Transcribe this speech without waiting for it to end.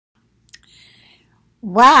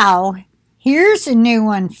Wow, here's a new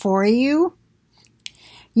one for you.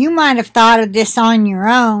 You might have thought of this on your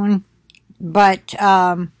own, but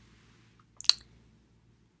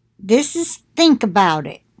this is Think About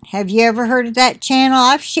It. Have you ever heard of that channel?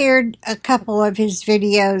 I've shared a couple of his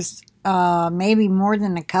videos, maybe more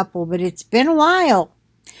than a couple, but it's been a while.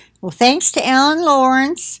 Well, thanks to Ellen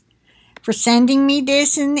Lawrence for sending me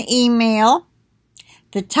this in the email.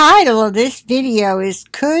 The title of this video is,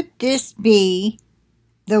 Could This Be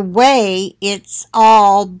the Way It's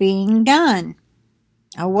All Being Done?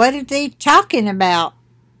 Now, what are they talking about?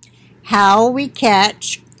 How we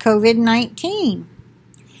catch COVID-19.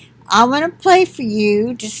 I want to play for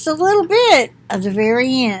you just a little bit of the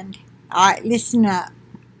very end. All right, listen up.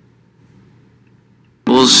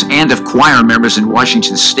 And of choir members in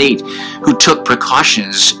Washington State who took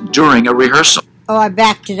precautions during a rehearsal. Oh, I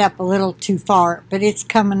backed it up a little too far, but it's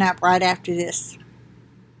coming up right after this.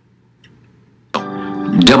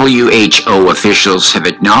 WHO officials have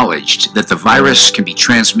acknowledged that the virus can be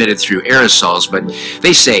transmitted through aerosols, but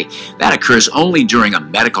they say that occurs only during a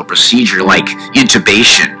medical procedure like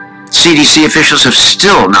intubation. CDC officials have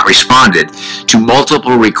still not responded to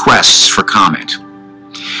multiple requests for comment.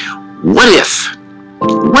 What if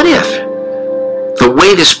the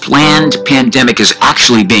way this planned pandemic is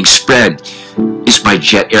actually being spread is by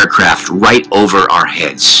jet aircraft right over our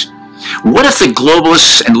heads? What if the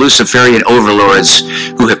globalists and Luciferian overlords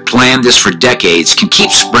who have planned this for decades can keep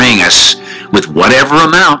spraying us with whatever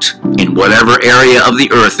amount in whatever area of the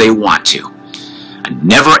earth they want to? A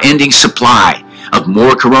never-ending supply of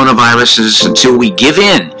more coronaviruses until we give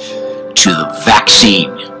in to the vaccine.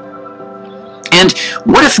 And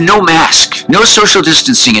what if no mask, no social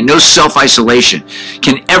distancing, and no self-isolation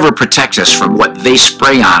can ever protect us from what they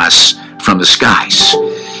spray on us from the skies?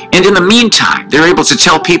 And in the meantime, they're able to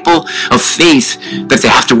tell people of faith that they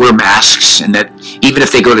have to wear masks and that even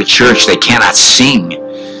if they go to church, they cannot sing.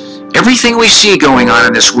 Everything we see going on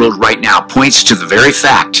in this world right now points to the very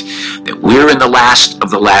fact that we're in the last of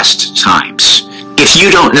the last times. If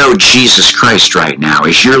you don't know Jesus Christ right now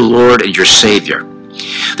as your Lord and your Savior,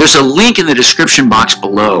 there's a link in the description box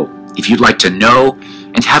below if you'd like to know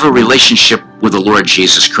and have a relationship with the Lord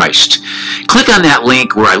Jesus Christ. Click on that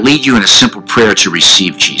link where I lead you in a simple prayer to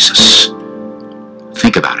receive Jesus.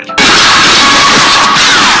 Think about it.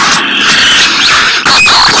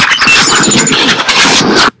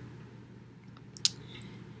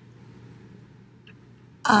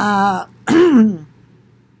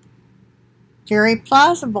 Very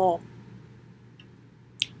plausible.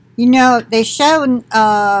 You know, they showed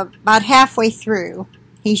about halfway through,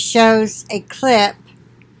 he shows a clip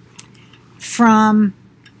from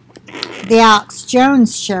the Alex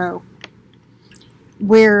Jones show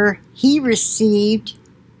where he received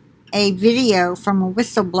a video from a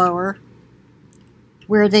whistleblower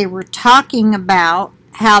where they were talking about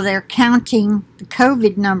how they're counting the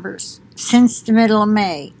COVID numbers since the middle of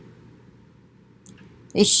May.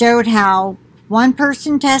 They showed how one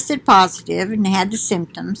person tested positive and had the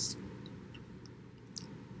symptoms.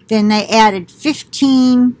 Then they added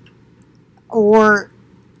 15, or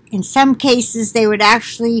in some cases they would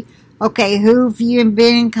actually, okay, who have you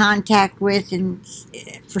been in contact with and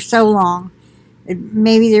for so long?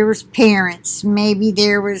 Maybe there was parents, maybe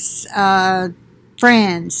there was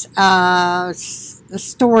friends, the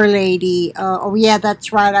store lady. Oh yeah,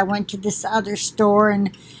 that's right, I went to this other store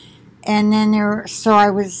and then so I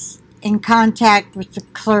was in contact with the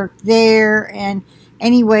clerk there, and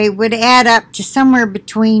anyway, would add up to somewhere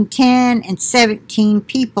between 10 and 17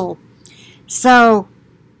 people. So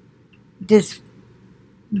the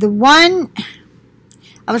one,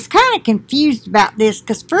 I was kind of confused about this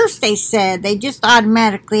because first they said they just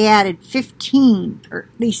automatically added 15, or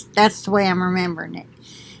at least that's the way I'm remembering it.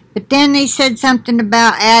 But then they said something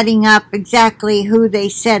about adding up exactly who they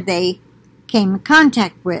said they came in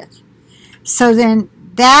contact with. So then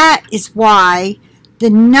that is why the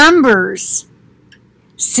numbers,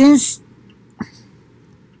 since I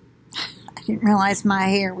didn't realize my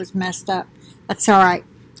hair was messed up. That's all right.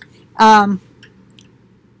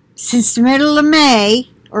 Since the middle of May,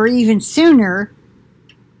 or even sooner,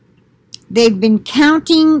 they've been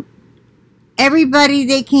counting everybody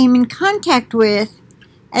they came in contact with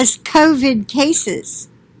as COVID cases.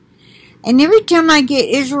 And every time I get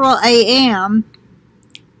Israel AM,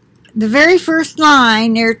 the very first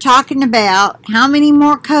line, they're talking about how many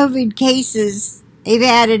more COVID cases they've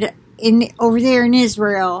added over there in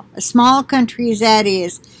Israel, a small country as that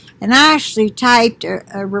is. And I actually typed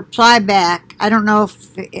a reply back. I don't know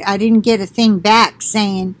if I didn't get a thing back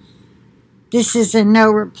saying this is a no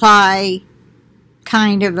reply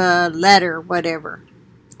kind of a letter, whatever.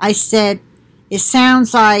 I said, it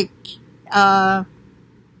sounds like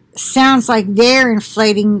they're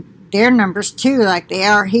inflating their numbers too, like they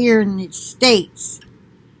are here in the States.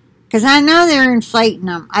 Because I know they're inflating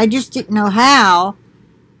them. I just didn't know how,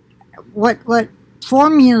 what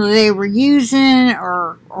formula they were using,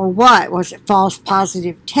 or what. Was it false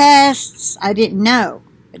positive tests? I didn't know.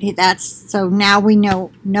 But so now we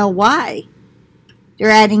know why. They're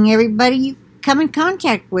adding everybody you come in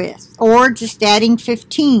contact with, or just adding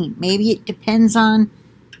 15. Maybe it depends on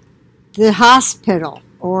the hospital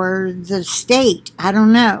or the state. I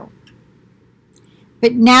don't know.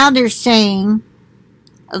 But now they're saying,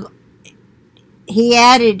 he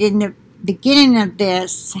added in the beginning of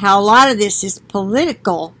this, how a lot of this is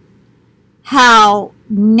political. How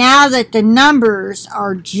now that the numbers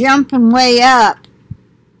are jumping way up,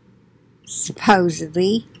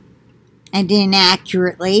 supposedly, and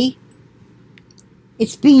inaccurately,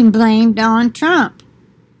 it's being blamed on Trump.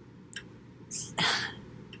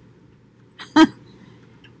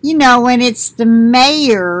 You know, when it's the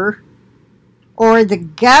mayor or the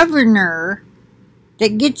governor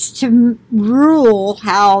that gets to rule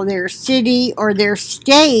how their city or their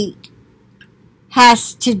state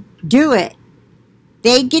has to do it.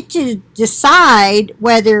 They get to decide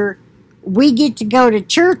whether we get to go to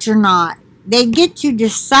church or not. They get to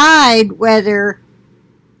decide whether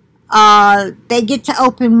they get to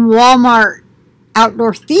open Walmart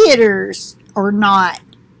outdoor theaters or not.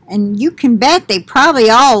 And you can bet they probably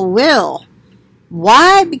all will.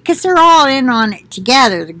 Why? Because they're all in on it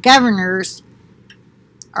together. The governors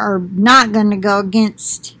are not going to go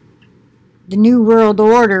against the New World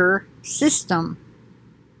Order system.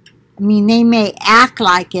 I mean, they may act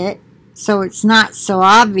like it, so it's not so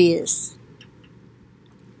obvious.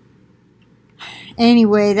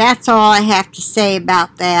 Anyway, that's all I have to say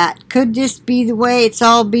about that. Could this be the way it's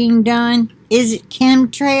all being done? Is it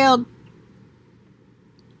chemtrailed?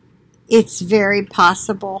 It's very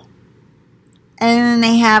possible. And then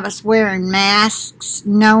they have us wearing masks,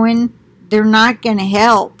 knowing they're not going to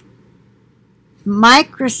help.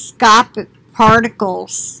 Microscopic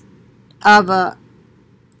particles of a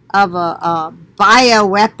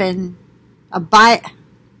bioweapon, a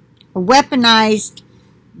weaponized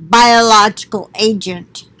biological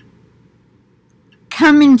agent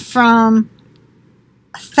coming from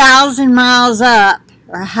 1,000 miles up,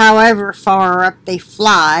 or however far up they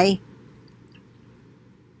fly.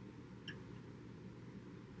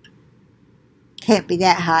 Can't be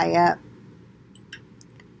that high up.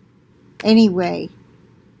 Anyway,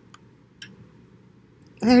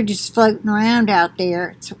 they're just floating around out there.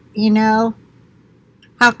 It's, you know,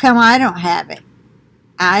 how come I don't have it?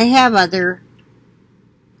 I have other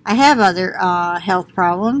health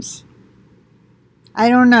problems. I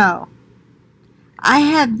don't know. I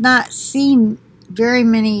have not seen very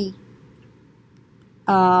many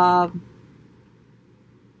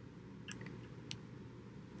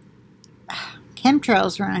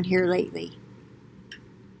chemtrails around here lately.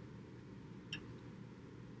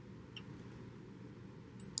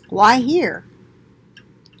 Why here?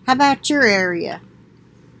 How about your area?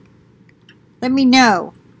 Let me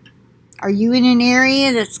know. Are you in an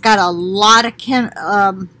area that's got a lot of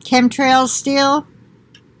chemtrails still?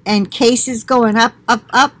 And cases going up, up,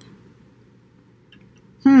 up?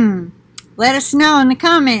 Let us know in the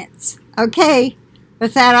comments. Okay.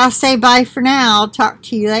 With that, I'll say bye for now. I'll talk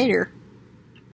to you later.